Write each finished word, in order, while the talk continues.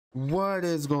What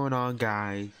is going on,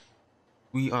 guys?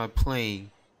 We are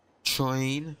playing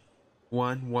Train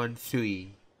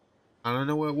 113. I don't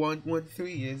know what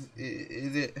 113 is.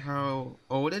 Is it how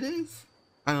old it is?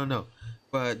 I don't know.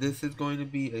 But this is going to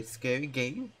be a scary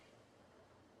game.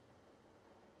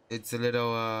 It's a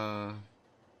little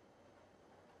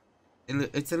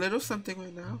it's a little something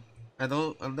right now. I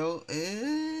don't I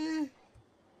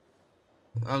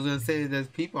was gonna say there's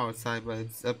people outside, but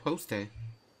it's a poster.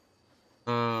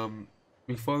 Um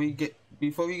before we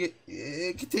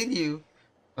continue,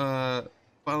 uh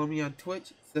follow me on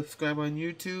Twitch, subscribe on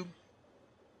YouTube.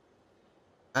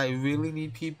 I really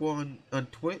need people on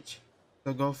Twitch,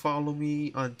 so go follow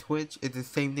me on Twitch. It's the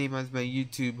same name as my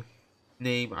YouTube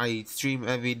name. I stream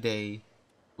every day.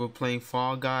 We're playing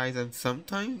Fall Guys and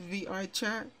sometimes VR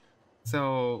chat,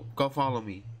 so go follow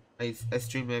me. I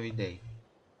stream every day.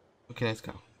 Okay, let's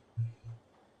go.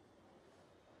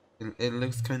 It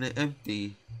looks kind of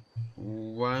empty.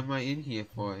 What am I in here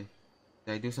for?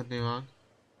 Did I do something wrong?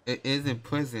 It is in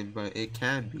prison, but it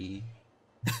can be.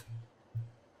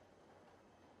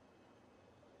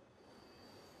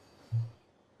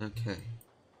 Okay.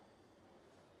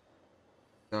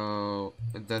 So,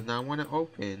 it does not want to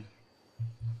open.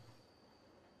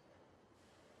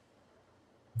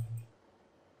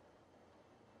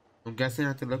 I'm guessing I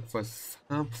have to look for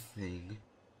something.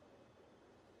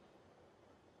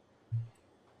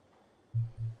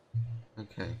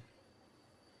 Okay.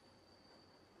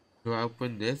 Do I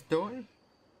open this door?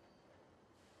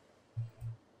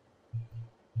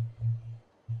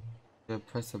 Do I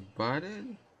press a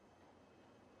button?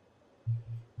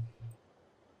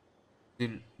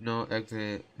 No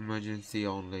exit, emergency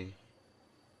only.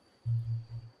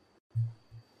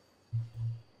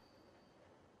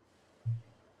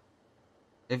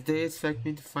 If they expect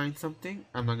me to find something,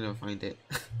 I'm not gonna find it.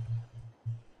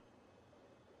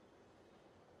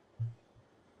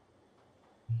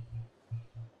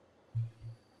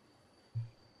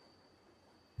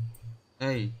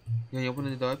 Hey, can you open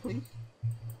the door, please?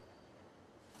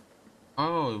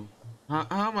 Oh, how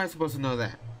am I supposed to know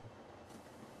that?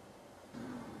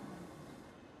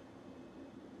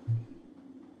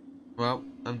 Well,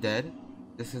 I'm dead.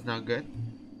 This is not good.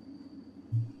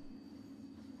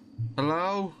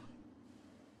 Hello?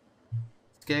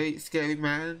 Scary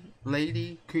man,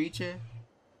 lady, creature?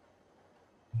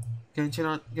 Can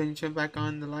you turn back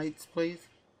on the lights, please?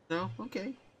 No?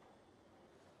 Okay.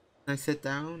 Can I sit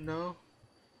down? No?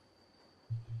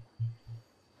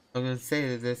 I'm gonna say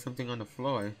that there's something on the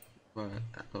floor, but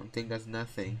I don't think that's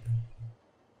nothing.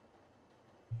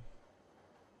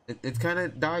 It's kind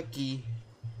of darky.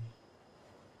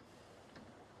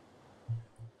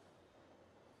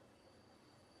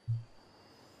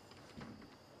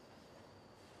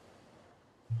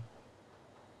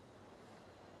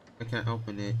 I can't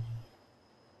open it.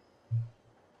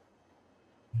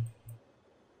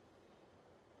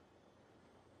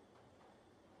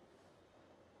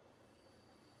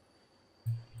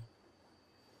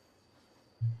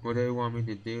 What do they want me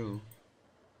to do?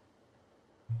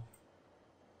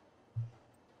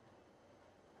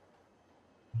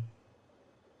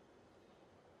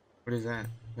 What is that?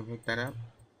 Can I pick that up?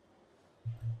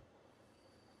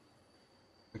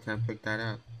 I can't pick that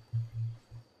up.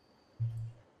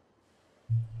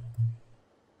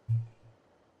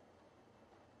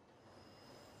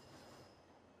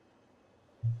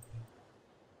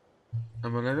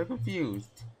 I'm a little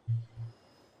confused.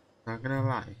 Not gonna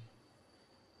lie.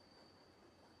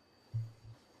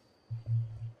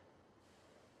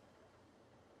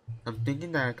 I'm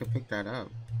thinking that I could pick that up,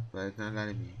 but it's not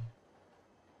letting me.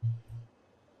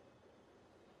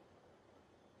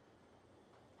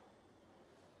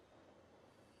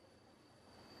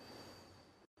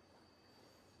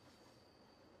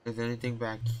 Is there anything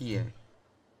back here?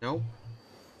 Nope.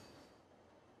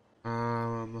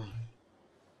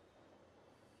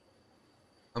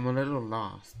 I'm a little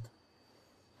lost.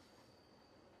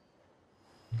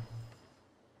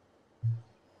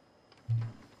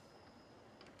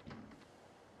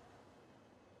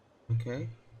 Okay.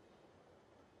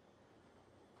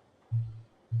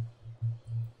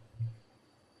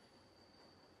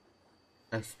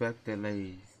 Expect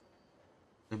delays.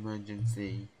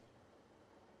 Emergency.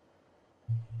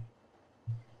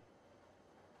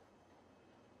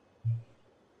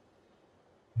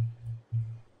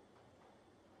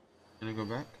 Can I go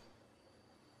back?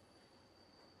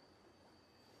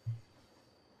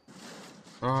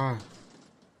 Ah.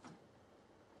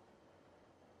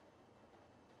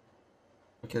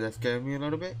 Okay, that scared me a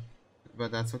little bit, but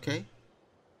that's okay.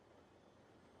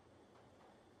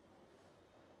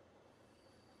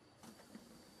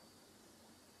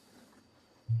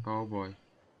 Oh boy.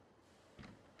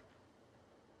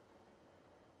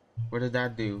 What did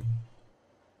that do?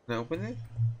 Can I open it?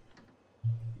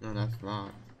 No, that's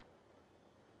locked.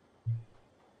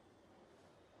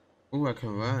 Ooh, I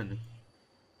can run.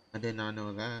 I did not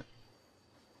know that.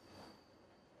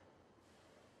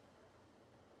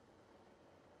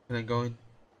 Can I go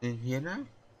in here now?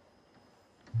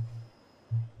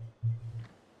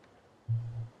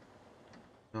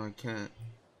 No, I can't.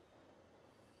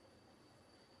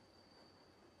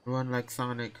 Run like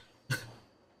Sonic.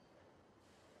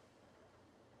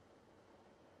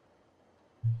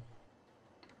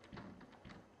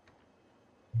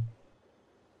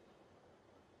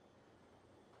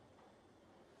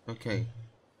 Okay.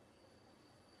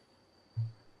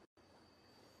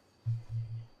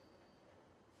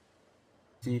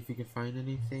 See if we can find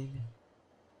anything.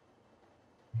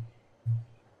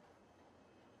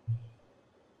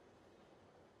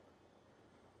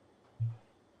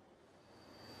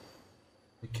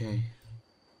 Okay.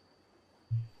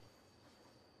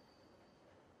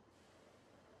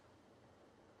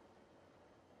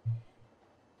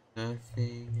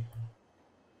 Nothing.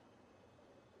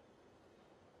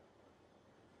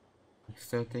 I'm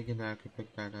still thinking that I could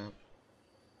pick that up.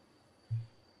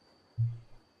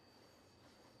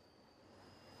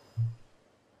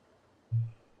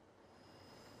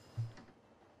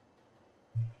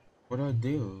 What do I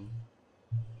do?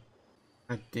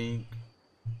 I think,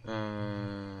 I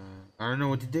don't know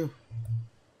what to do.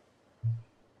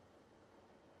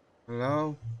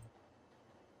 Hello?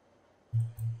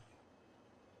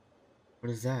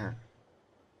 What is that?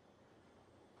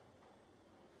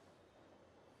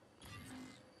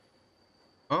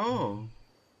 Oh!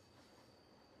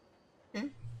 Okay.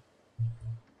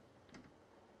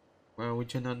 Well, we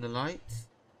turn on the lights?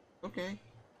 Okay.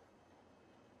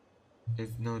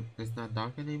 It's not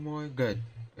dark anymore? Good.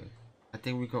 Good. I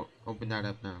think we can open that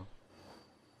up now.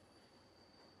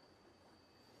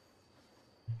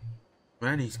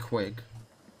 Randy's quick.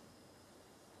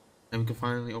 And we can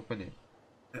finally open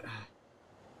it.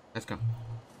 Let's go.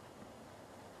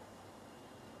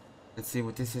 Let's see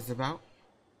what this is about.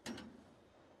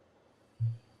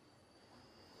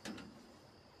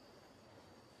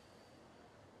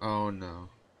 Oh no.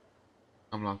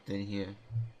 I'm locked in here.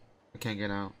 I can't get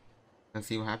out. Let's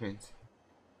see what happens.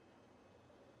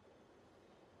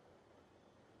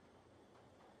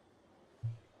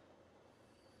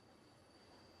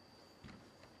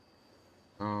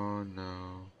 Oh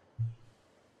no.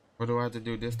 What do I have to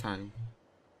do this time?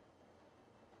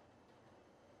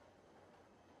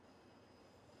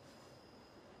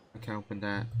 I can't open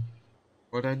that.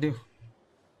 What do I do?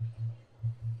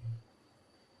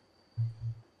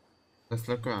 Let's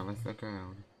look around. Let's look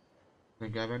around. Can I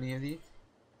grab any of these?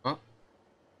 Oh.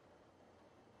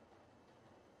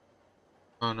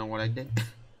 I don't know what I did.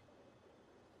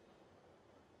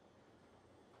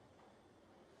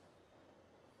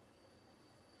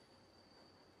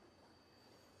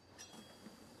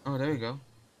 Oh, there we go.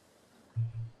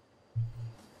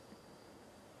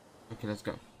 Okay, let's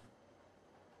go.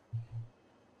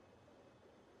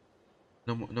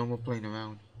 No more playing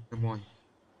around. No more.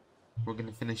 We're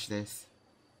gonna finish this.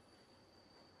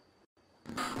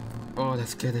 Oh, that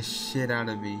scared the shit out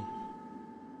of me.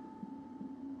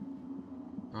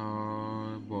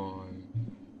 Oh boy.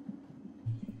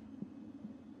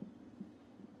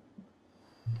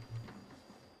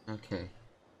 Okay.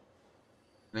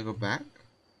 Can I go back?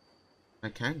 I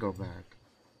can't go back.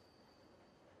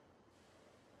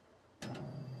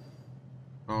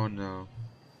 Oh no.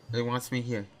 It wants me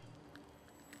here.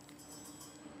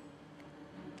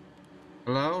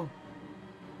 Hello?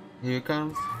 Here it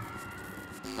comes.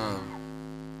 Oh.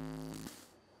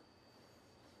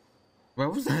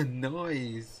 What was that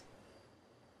noise?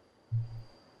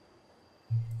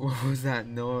 What was that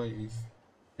noise?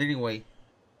 Anyway,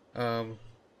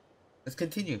 let's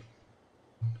continue.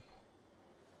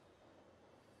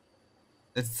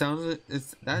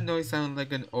 That noise sounds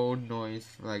like an old noise,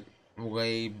 like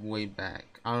way back.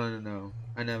 I don't know.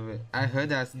 I heard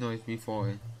that noise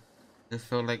before. It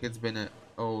felt like it's been an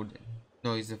old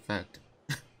noise effect.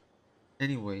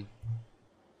 Anyway,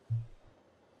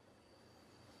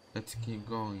 let's keep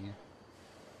going.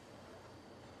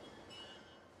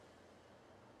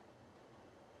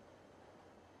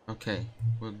 Okay,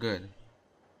 we're good.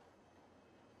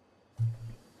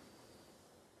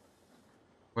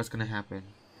 What's gonna happen?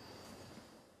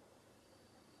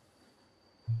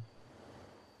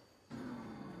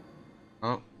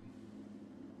 Oh.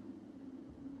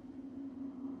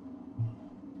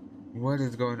 What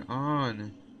is going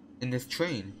on in this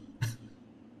train?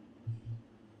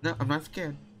 No, I'm not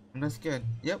scared. I'm not scared.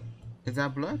 Yep. Is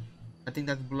that blood? I think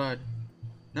that's blood.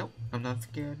 Nope, I'm not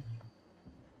scared.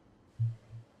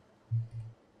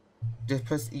 Just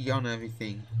press E on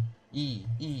everything. E,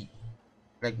 E.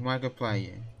 Like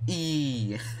Markiplier.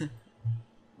 E.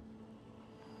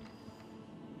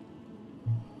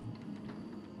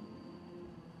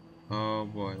 Oh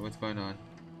boy, what's going on?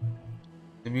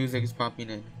 The music is popping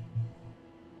in.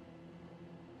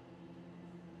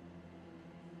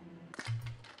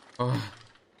 Oh,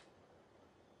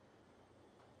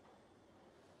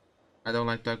 I don't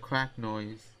like that crack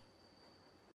noise.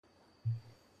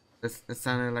 It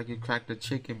sounded like you cracked a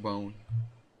chicken bone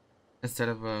instead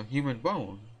of a human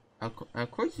bone.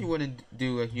 Of course you wouldn't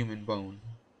do a human bone.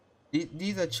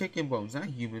 These are chicken bones, not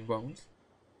human bones.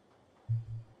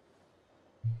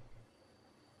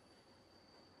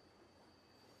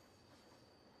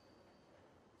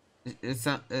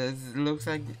 It looks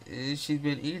like she's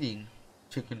been eating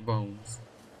chicken bones.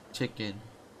 Chicken,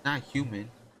 not human.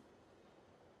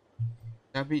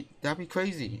 That'd be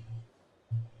crazy.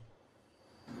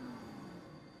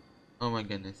 Oh my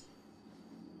goodness.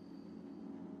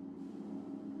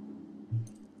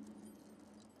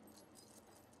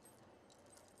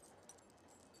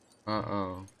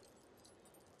 Uh-oh.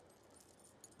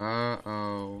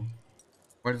 Uh-oh.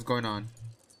 What is going on?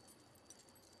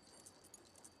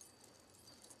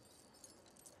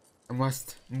 I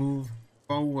must move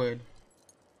forward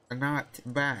and not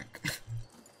back.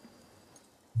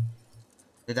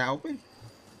 Did that open?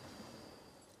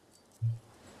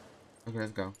 Okay,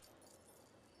 let's go.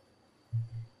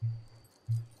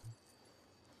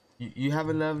 You have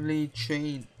a lovely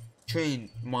train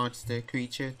monster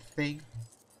creature thing.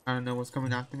 I don't know what's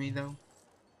coming after me though.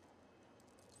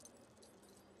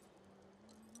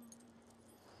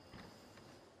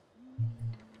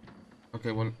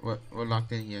 Okay, we're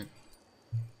locked in here.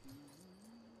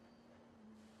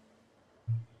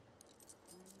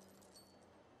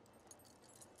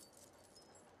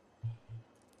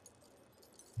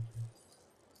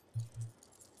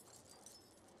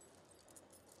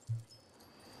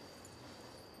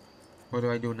 What do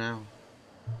I do now?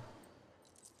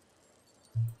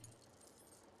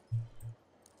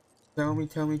 Tell me,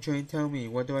 train, tell me.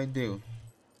 What do I do?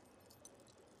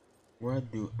 What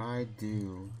do I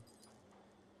do?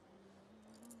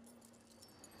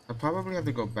 I probably have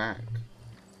to go back.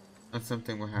 And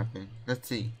something will happen. Let's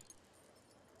see.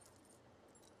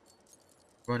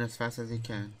 Run as fast as he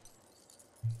can.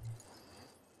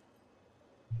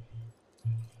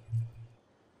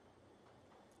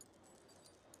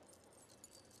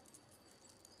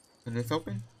 Can this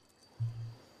open?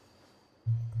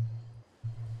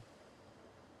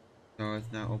 No,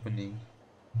 it's not opening.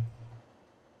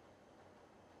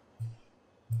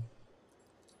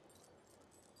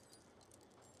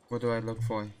 What do I look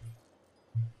for?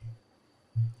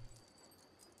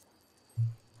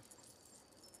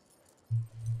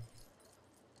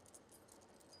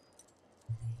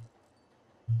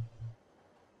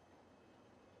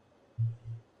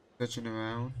 Searching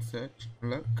around, search,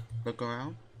 look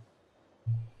around.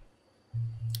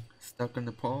 Stuck in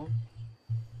the pole.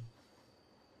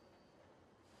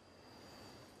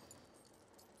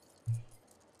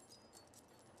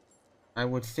 I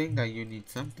would think that you need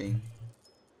something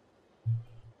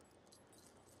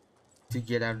to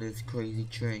get out of this crazy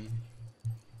train.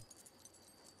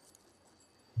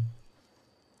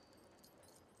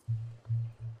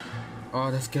 Oh,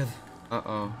 that's good.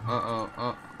 Uh-oh,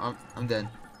 uh-oh, I'm dead.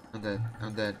 I'm dead,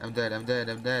 I'm dead, I'm dead, I'm dead,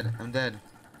 I'm dead, I'm dead.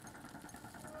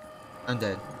 I'm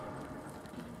dead.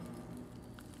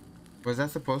 Was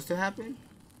that supposed to happen?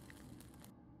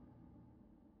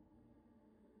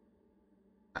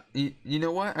 You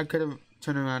know what? I could have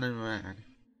turned around and ran.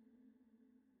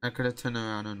 I could have turned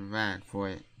around and ran for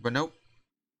it. But nope.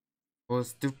 I was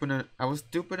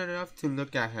stupid enough to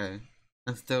look at her.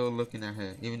 I'm still looking at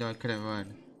her, even though I couldn't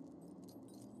run.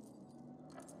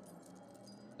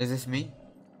 Is this me?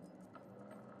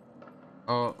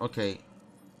 Oh, okay.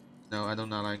 No, I do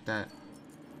not like that.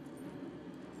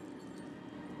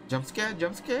 Jump scare?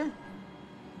 Jump scare?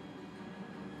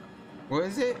 Where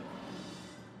is it?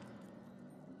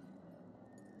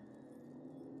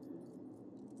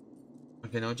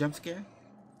 Okay, no jump scare.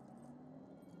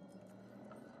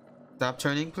 Stop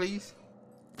turning, please.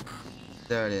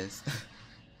 There it is.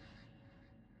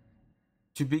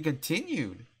 To be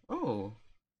continued. Oh.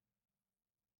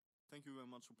 Thank you very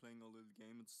much for playing our little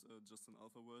game. It's just an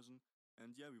alpha version.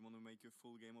 And yeah, we want to make a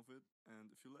full game of it.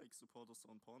 And if you like, support us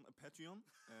on Patreon.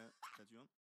 Patreon.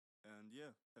 And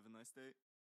yeah, have a nice day.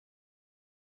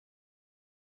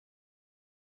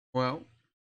 Well,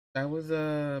 that was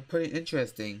pretty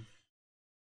interesting.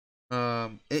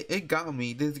 It got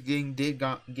me. This game did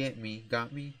get me.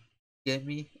 Get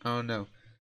me? I don't know.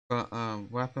 But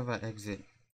what happens if I exit?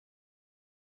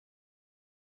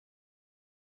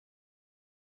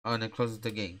 Oh, and it closes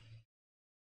the game.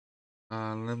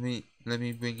 Let me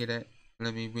bring it at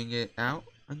let me bring it out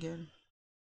again.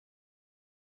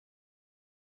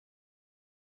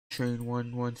 Train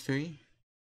 113.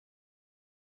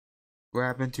 What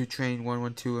happened to train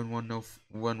 112 and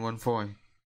 114?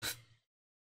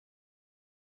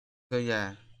 So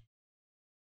yeah,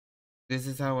 this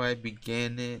is how I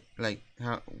began it. Like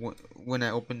how when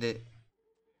I opened it,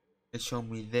 it showed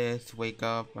me this, wake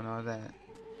up, and all that.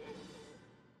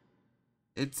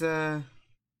 It's it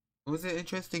was an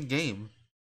interesting game.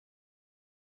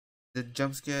 The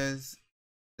jump scares,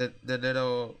 the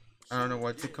little, I don't know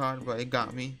what's it called, but it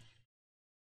got me.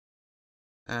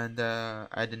 And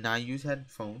I did not use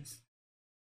headphones.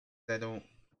 I don't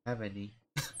have any.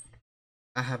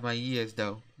 I have my ears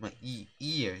though. My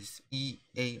ears.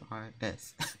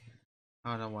 EARS. I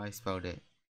don't know why I spelled it.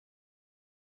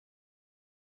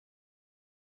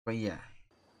 But yeah.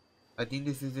 I think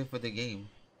this is it for the game.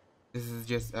 This is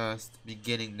just us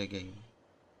beginning the game.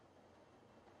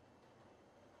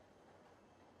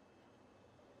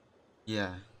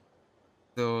 Yeah.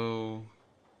 So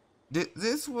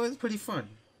this was pretty fun.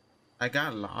 I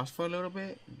got lost for a little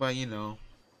bit, but you know,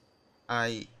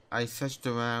 I searched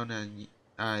around and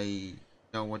I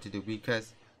know what to do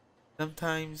because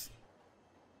sometimes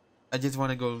I just want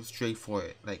to go straight for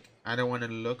it. Like I don't want to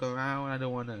look around. I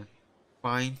don't want to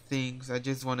find things. I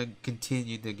just want to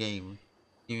continue the game,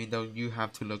 even though you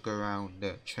have to look around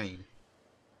the train.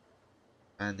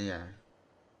 And yeah,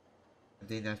 I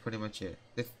think that's pretty much it.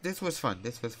 This was fun.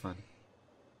 This was fun.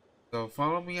 So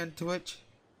follow me on Twitch,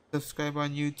 subscribe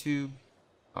on YouTube,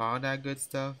 all that good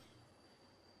stuff.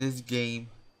 This game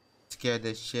scared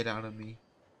the shit out of me.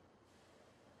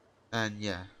 And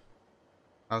yeah,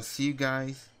 I'll see you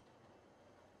guys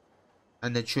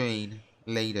on the train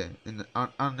later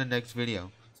on the next video.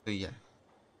 So yeah,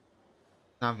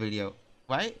 not video,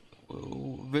 right?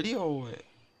 Video.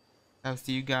 I'll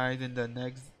see you guys in the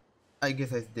next. I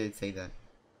guess I did say that.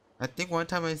 I think one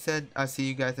time I said I'll see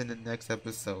you guys in the next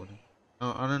episode.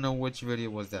 I don't know which video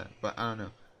was that, but I don't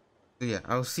know. So yeah,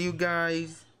 I'll see you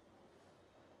guys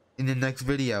in the next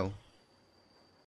video.